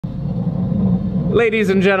Ladies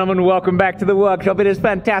and gentlemen, welcome back to the workshop. It is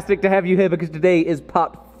fantastic to have you here because today is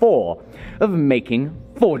part 4 of making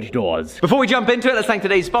forge doors. Before we jump into it, let's thank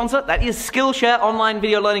today's sponsor. That is Skillshare, online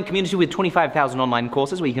video learning community with 25,000 online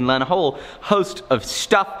courses where you can learn a whole host of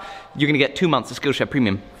stuff. You're going to get 2 months of Skillshare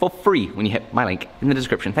Premium for free when you hit my link in the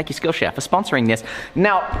description. Thank you, Skillshare, for sponsoring this.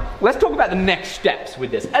 Now, let's talk about the next steps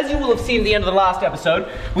with this. As you will have seen at the end of the last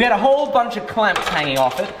episode, we had a whole bunch of clamps hanging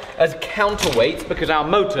off it as counterweights because our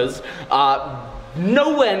motors are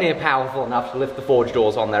nowhere near powerful enough to lift the forge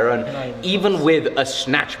doors on their own, even with a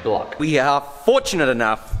snatch block. We are fortunate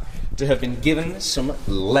enough to have been given some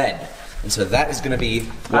lead, and so that is going to be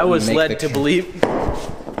what I was led to believe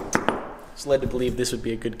this would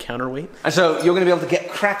be a good counterweight. And so you're going to be able to get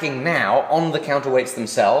cracking now on the counterweights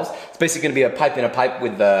themselves. It's basically going to be a pipe in a pipe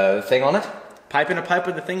with the thing on it. Pipe in a pipe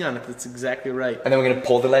with the thing on it, that's exactly right. And then we're going to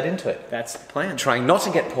pour the lead into it. That's the plan. Trying not to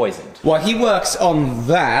get poisoned. While he works on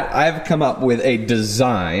that, I've come up with a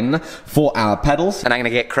design for our pedals. And I'm going to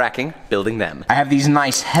get cracking building them. I have these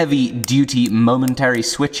nice heavy duty momentary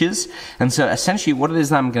switches. And so essentially what it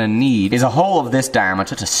is that I'm going to need is a hole of this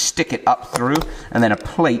diameter to stick it up through, and then a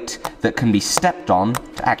plate that can be stepped on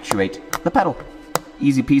to actuate the pedal.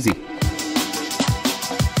 Easy peasy.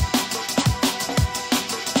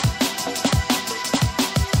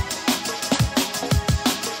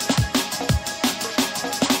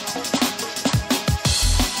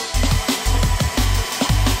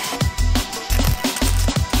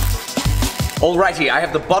 Alrighty, I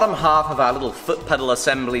have the bottom half of our little foot pedal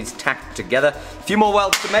assemblies tacked together. A few more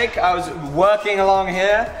welds to make. I was working along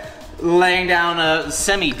here, laying down a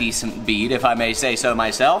semi-decent bead, if I may say so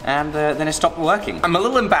myself, and then it stopped working. I'm a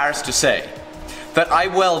little embarrassed to say that I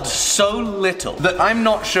weld so little that I'm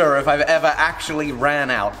not sure if I've ever actually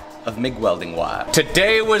ran out of MIG welding wire.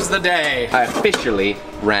 Today was the day I officially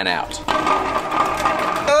ran out.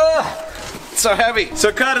 So heavy.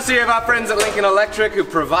 So courtesy of our friends at Lincoln Electric who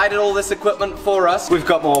provided all this equipment for us, we've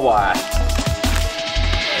got more wire.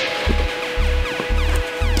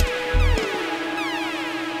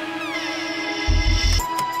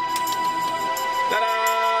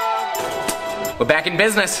 Ta-da! We're back in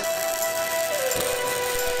business.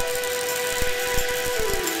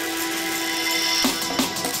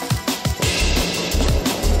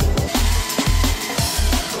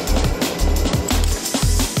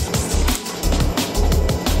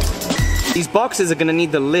 These boxes are going to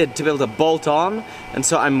need the lid to be able to bolt on, and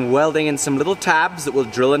so I'm welding in some little tabs that will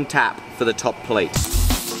drill and tap for the top plate.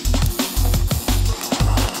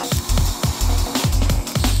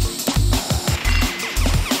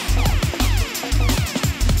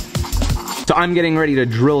 So I'm getting ready to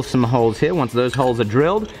drill some holes here. Once those holes are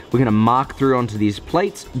drilled, we're going to mark through onto these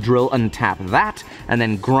plates, drill and tap that, and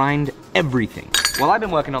then grind everything. While I've been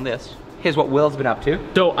working on this, here's what Will's been up to.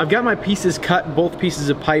 So I've got my pieces cut, both pieces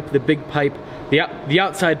of pipe, the big pipe, the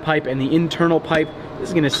outside pipe, and the internal pipe. This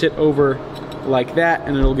is gonna sit over like that,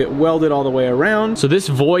 and it'll get welded all the way around. So this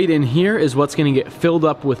void in here is what's gonna get filled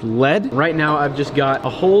up with lead. Right now I've just got a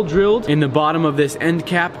hole drilled in the bottom of this end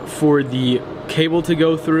cap for the cable to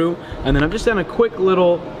go through, and then I've just done a quick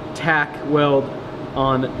little tack weld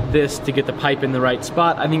on this to get the pipe in the right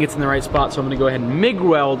spot. I think it's in the right spot, so I'm gonna go ahead and MIG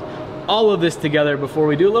weld all of this together before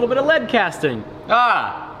we do a little bit of lead casting.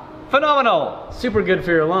 Ah, phenomenal. Super good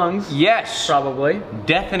for your lungs. Yes. Probably.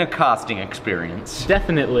 Death in a casting experience.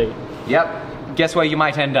 Definitely. Yep. Guess where you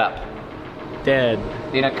might end up? Dead.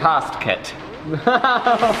 In a cast kit.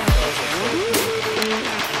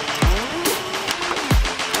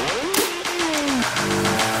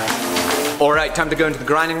 All right, time to go into the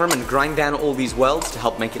grinding room and grind down all these welds to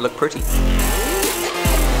help make it look pretty.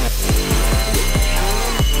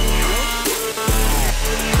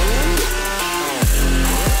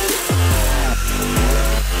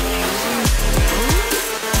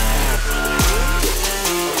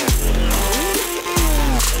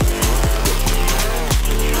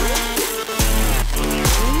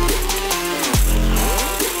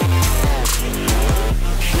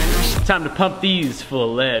 Time to pump these full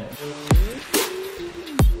of lead.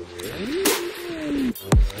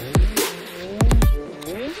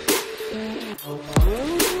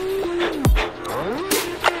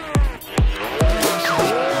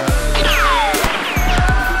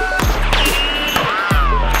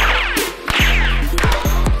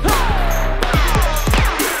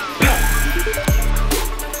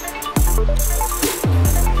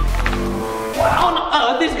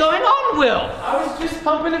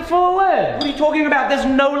 Pumping it full of lead. What are you talking about? There's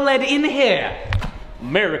no lead in here.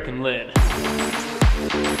 American lead.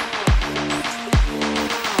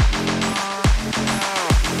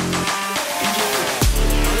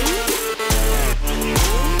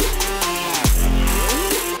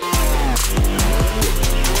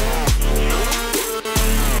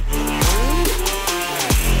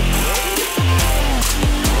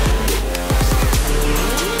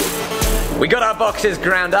 boxes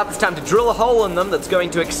ground up. It's time to drill a hole in them that's going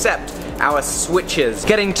to accept our switches.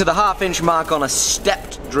 Getting to the half-inch mark on a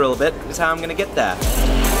stepped drill bit is how I'm gonna get there.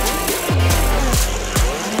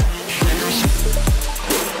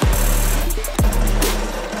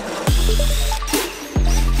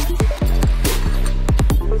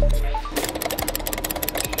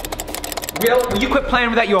 Will you quit playing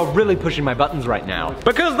with that? You're really pushing my buttons right now.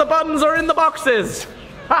 Because the buttons are in the boxes!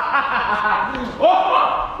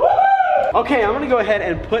 Okay, I'm gonna go ahead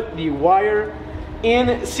and put the wire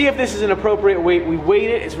in, see if this is an appropriate weight. We weighed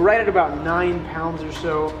it, it's right at about 9 pounds or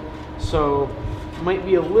so. So, might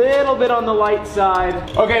be a little bit on the light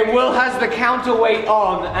side. Okay, Will has the counterweight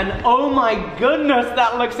on, and oh my goodness,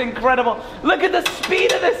 that looks incredible. Look at the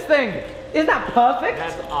speed of this thing. Isn't that perfect?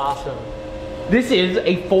 That's awesome. This is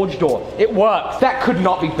a forge door. It works. That could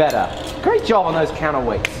not be better. Great job on those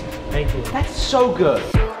counterweights. Thank you. That's so good.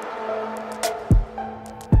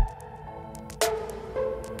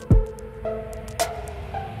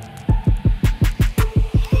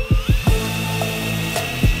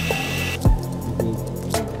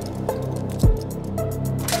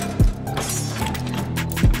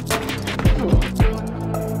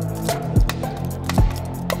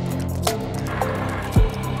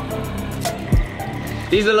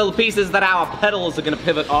 These are little pieces that our pedals are gonna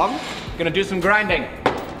pivot on. Gonna do some grinding.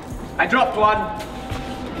 I dropped one.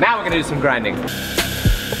 Now we're gonna do some grinding.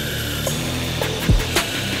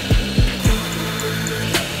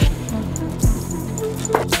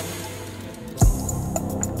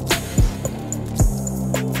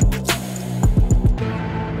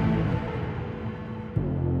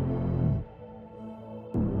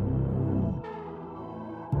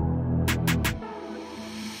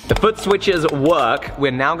 The foot switches work.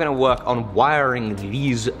 We're now gonna work on wiring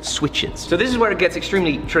these switches. So this is where it gets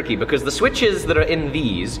extremely tricky because the switches that are in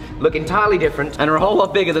these look entirely different and are a whole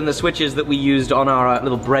lot bigger than the switches that we used on our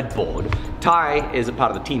little breadboard. Ty is a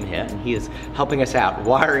part of the team here and he is helping us out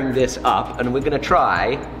wiring this up, and we're gonna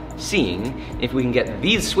try seeing if we can get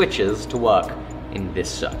these switches to work in this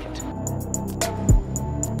circuit.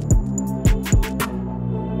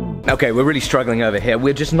 Okay, we're really struggling over here.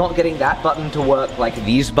 We're just not getting that button to work like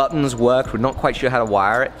these buttons work. We're not quite sure how to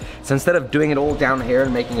wire it. So instead of doing it all down here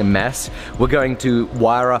and making a mess, we're going to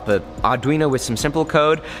wire up an Arduino with some simple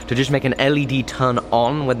code to just make an LED turn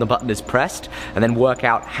on when the button is pressed, and then work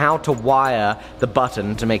out how to wire the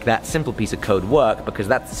button to make that simple piece of code work, because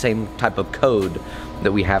that's the same type of code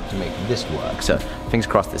that we have to make this work. So fingers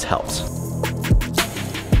crossed this helps.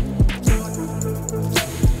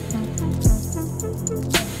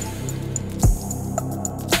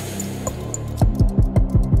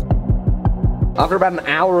 After about an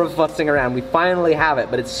hour of futzing around, we finally have it,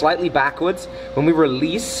 but it's slightly backwards. When we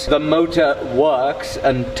release, the motor works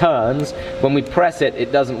and turns. When we press it,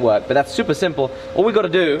 it doesn't work, but that's super simple. All we gotta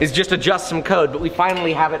do is just adjust some code, but we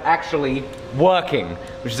finally have it actually working,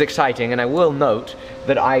 which is exciting. And I will note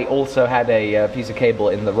that I also had a piece of cable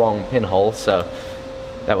in the wrong pinhole, so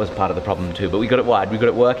that was part of the problem too, but we got it wired, we got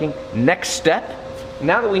it working. Next step,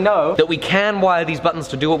 now that we know that we can wire these buttons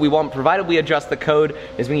to do what we want, provided we adjust the code,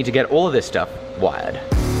 is we need to get all of this stuff wired.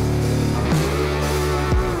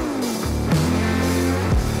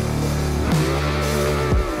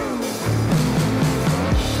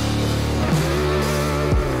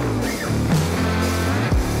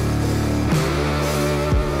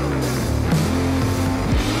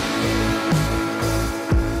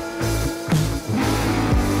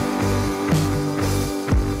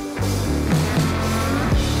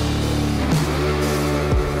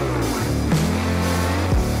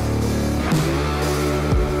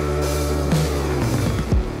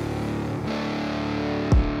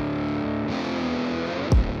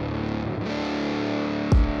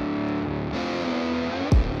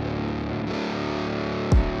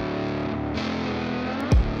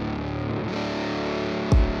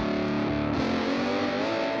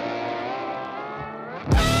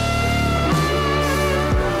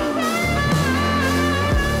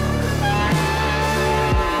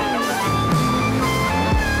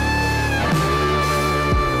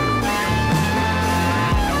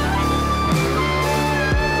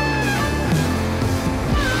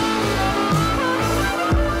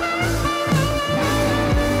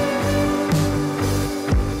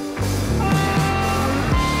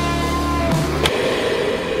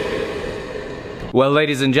 Well,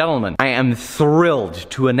 ladies and gentlemen, I am thrilled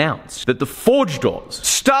to announce that the forge doors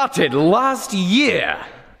started last year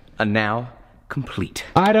are now complete.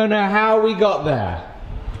 I don't know how we got there,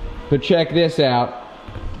 but check this out.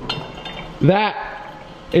 That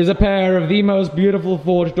is a pair of the most beautiful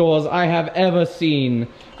forge doors I have ever seen.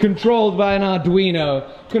 Controlled by an Arduino,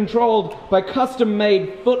 controlled by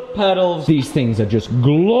custom-made foot pedals. These things are just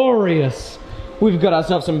glorious. We've got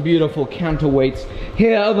ourselves some beautiful counterweights.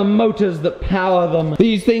 Here are the motors that power them.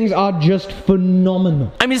 These things are just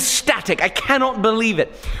phenomenal. I'm ecstatic. I cannot believe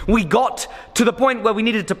it. We got to the point where we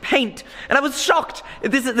needed to paint, and I was shocked.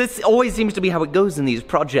 This always seems to be how it goes in these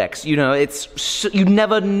projects. You know, you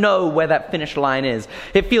never know where that finish line is.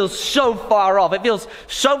 It feels so far off. It feels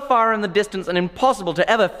so far in the distance and impossible to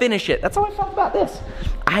ever finish it. That's how I felt about this.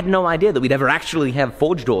 I had no idea that we'd ever actually have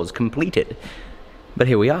forge doors completed. But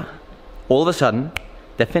here we are. All of a sudden,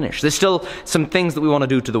 they're finished. There's still some things that we want to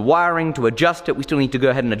do to the wiring to adjust it. We still need to go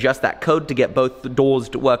ahead and adjust that code to get both the doors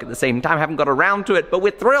to work at the same time. Haven't got around to it, but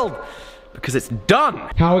we're thrilled because it's done.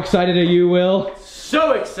 How excited are you, Will?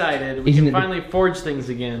 So excited. We can finally forge things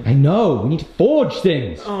again. I know. We need to forge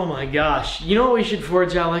things. Oh my gosh. You know what we should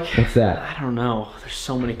forge, Alec? What's that? I don't know. There's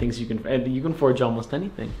so many things you can forge almost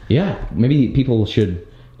anything. Yeah. Maybe people should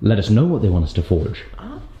let us know what they want us to forge.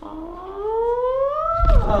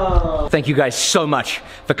 Thank you guys so much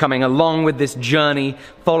for coming along with this journey,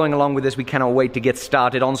 following along with this. We cannot wait to get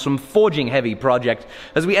started on some forging heavy project.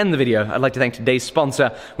 As we end the video, I'd like to thank today's sponsor,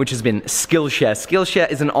 which has been Skillshare. Skillshare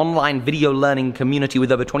is an online video learning community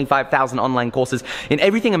with over 25,000 online courses in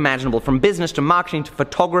everything imaginable, from business to marketing to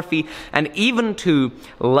photography, and even to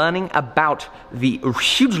learning about the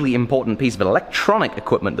hugely important piece of electronic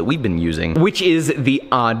equipment that we've been using, which is the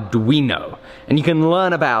Arduino. And you can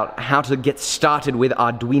learn about how to get started with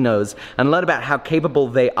Arduinos and learn about how capable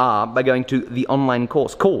they are by going to the online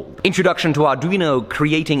course called Introduction to Arduino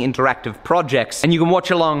Creating Interactive Projects. And you can watch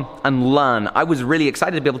along and learn. I was really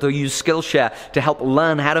excited to be able to use Skillshare to help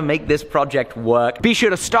learn how to make this project work. Be sure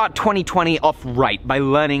to start 2020 off right by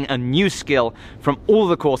learning a new skill from all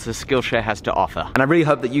the courses Skillshare has to offer. And I really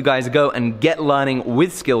hope that you guys go and get learning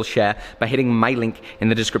with Skillshare by hitting my link in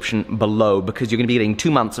the description below, because you're going to be getting 2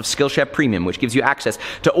 months of Skillshare Premium, which gives you access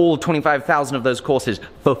to all 25,000 of those courses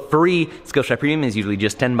for free. Skillshare Premium is usually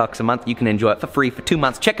just $10 a month. You can enjoy it for free for 2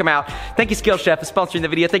 months. Check them out. Thank you, Skillshare, for sponsoring the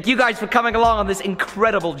video. Thank you guys for coming along on this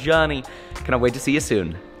incredible journey. Cannot wait to see you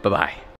soon. Bye-bye.